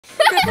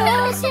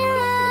Close your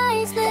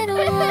eyes,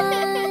 little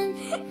one.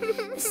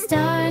 The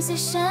stars are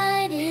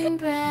shining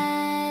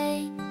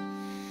bright.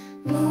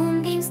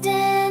 Moonbeams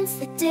dance,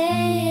 the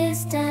day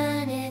is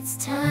done. It's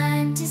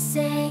time to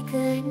say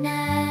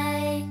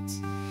goodnight.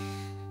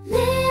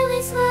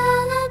 Lily's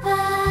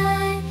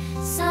lullaby,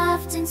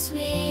 soft and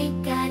sweet,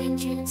 guiding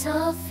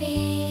gentle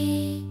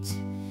feet.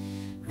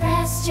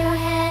 Rest your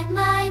head,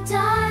 my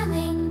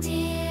darling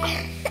dear.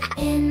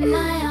 In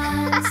my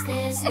arms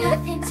there's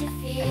nothing to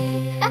fear.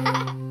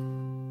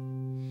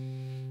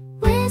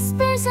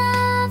 Whispers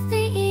of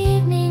the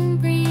evening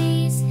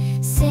breeze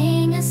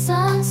sing a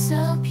song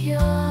so pure.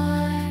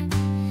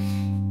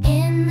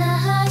 In the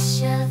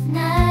hush of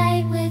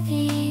night with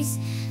ease,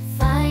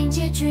 find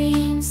your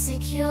dreams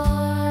secure.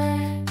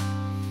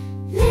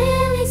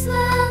 Lily's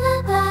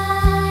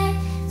lullaby,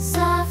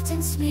 soft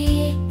and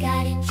sweet,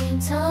 guiding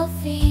gentle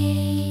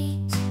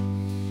feet.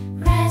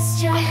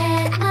 Rest your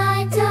head,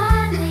 my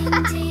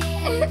darling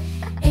dear.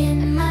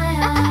 In my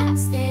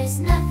arms there's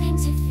nothing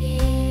to fear.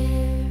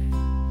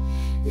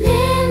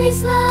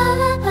 Lily's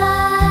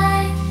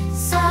lullaby,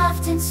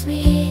 soft and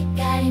sweet,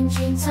 guiding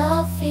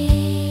gentle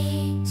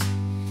feet.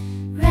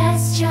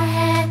 Rest your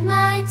head,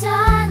 my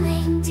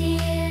darling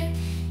dear.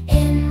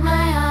 In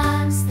my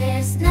arms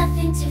there's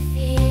nothing to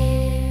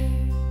fear.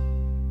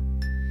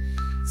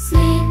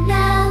 Sleep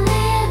now,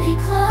 Lily,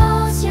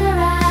 close your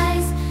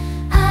eyes.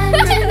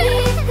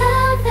 Underneath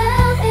the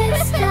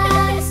velvet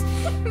skies,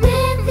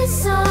 with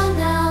this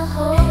song I'll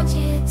hold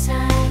you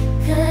tight.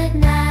 Good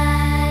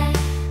night,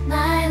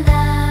 my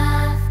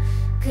love,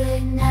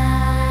 good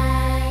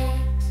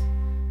night.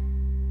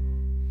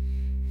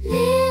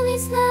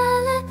 Lily's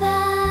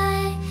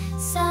lullaby,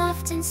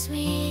 soft and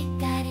sweet,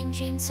 guiding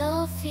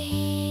gentle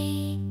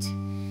feet.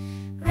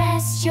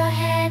 Rest your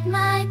head,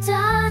 my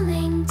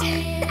darling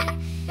dear.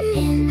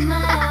 In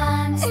my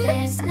arms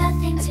there's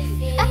nothing to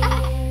fear.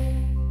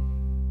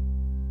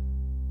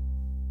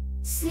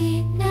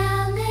 Sleep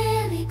now,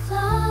 Lily,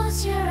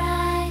 close your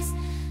eyes.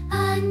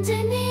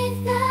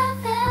 Underneath the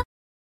velvet.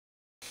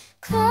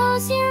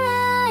 Close your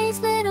eyes,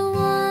 little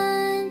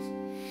one.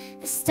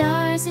 The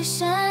stars are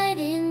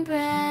shining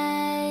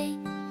bright.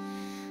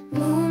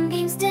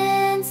 Moonbeams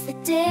dance, the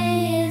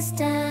day is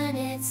done.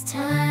 It's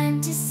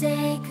time to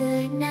say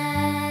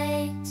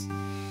goodnight.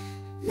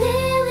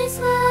 Lily's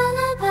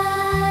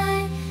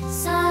lullaby,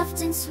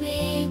 soft and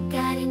sweet,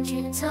 guiding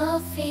gentle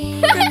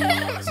feet.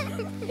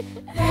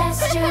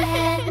 Rest your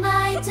head,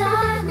 my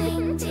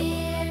darling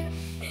dear.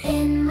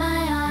 In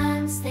my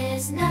arms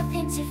there's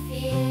nothing to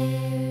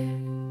fear.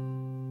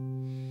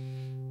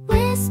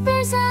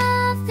 Whispers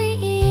of the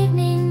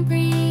evening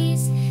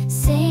breeze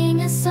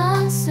sing a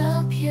song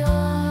so pure.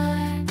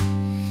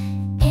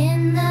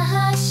 In the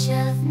hush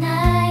of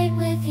night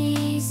with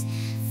ease,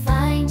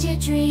 find your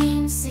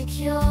dreams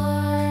secure.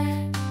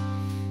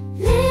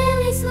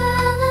 Lily's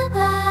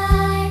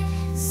lullaby,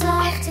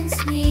 soft and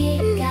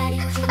sweet,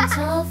 guiding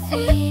gentle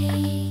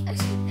feet.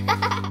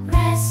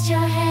 Rest your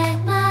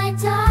head, my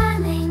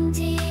darling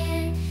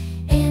dear.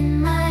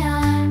 In my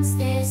arms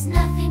there's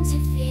nothing to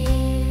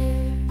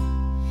fear.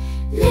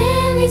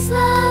 Lily's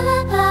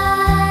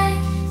lullaby,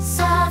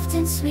 soft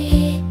and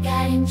sweet,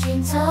 guiding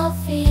gentle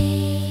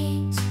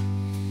feet.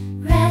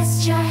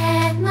 Rest your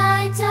head,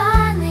 my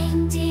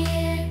darling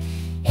dear.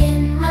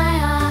 In my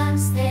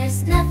arms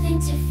there's nothing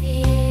to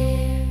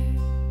fear.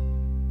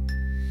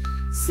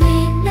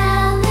 Sleep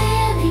now,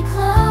 Lily,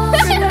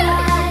 close your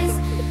eyes.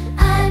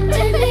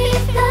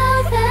 Underneath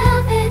the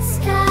velvet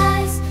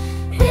skies,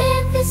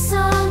 with this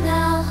song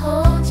I'll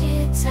hold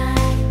you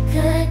tight.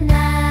 Good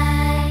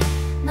night,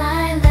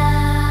 my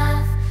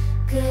love,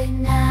 good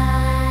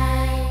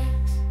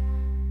night.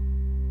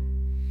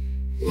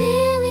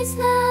 Lily's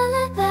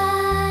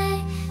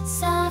lullaby,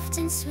 soft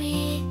and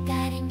sweet,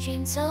 guiding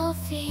gentle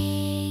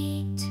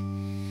feet.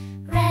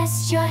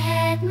 Rest your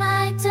head,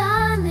 my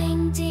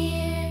darling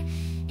dear.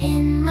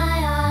 In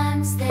my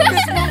arms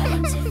there's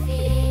nothing to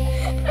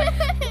fear.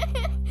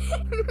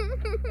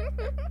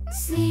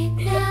 Sleep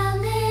now,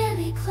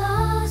 Lily,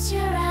 close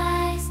your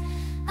eyes.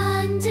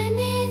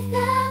 Underneath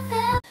the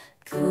velvet.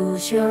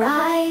 Close your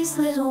eyes,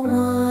 little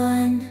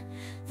one.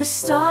 The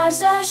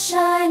stars are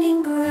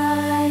shining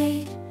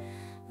bright.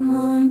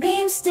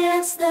 Moonbeams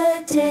dance,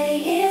 the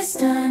day is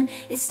done.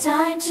 It's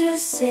time to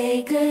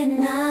say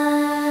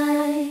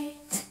goodnight.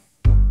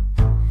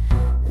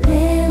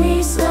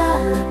 Lily's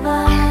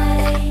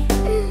lullaby,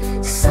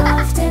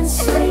 soft and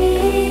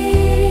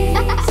sweet,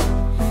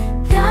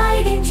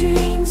 guiding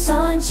dreams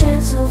on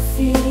gentle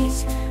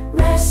feet.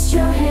 Rest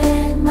your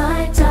head,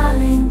 my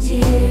darling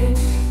dear.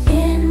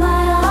 In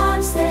my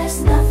arms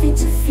there's nothing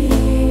to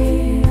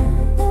fear.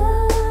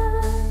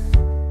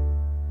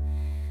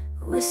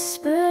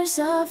 Whispers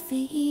of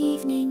the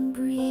evening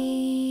breeze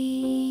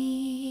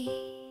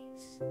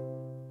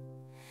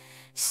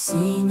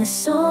sing a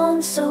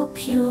song so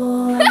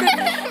pure.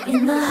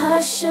 In the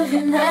hush of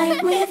the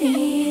night with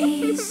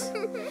ease,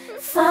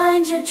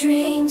 find your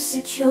dreams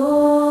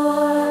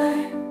secure.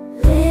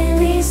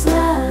 Lily's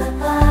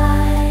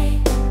lullaby,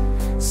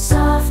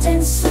 soft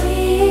and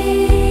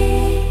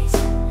sweet,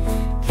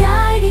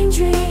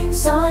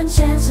 on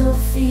gentle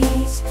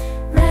feet.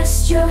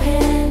 Rest your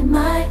head,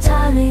 my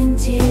darling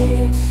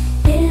dear.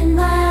 In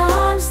my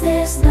arms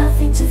there's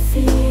nothing to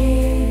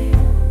fear.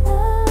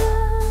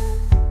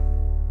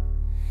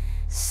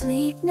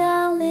 Sleep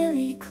now,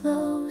 Lily,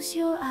 close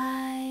your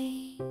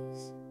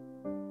eyes.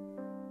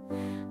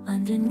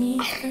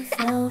 Underneath the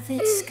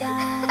velvet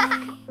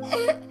sky,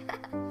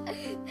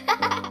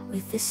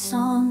 with this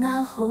song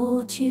I'll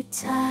hold you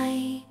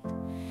tight.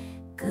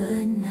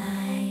 Good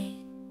night,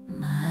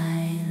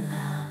 my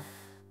love.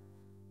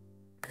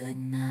 Good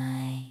night.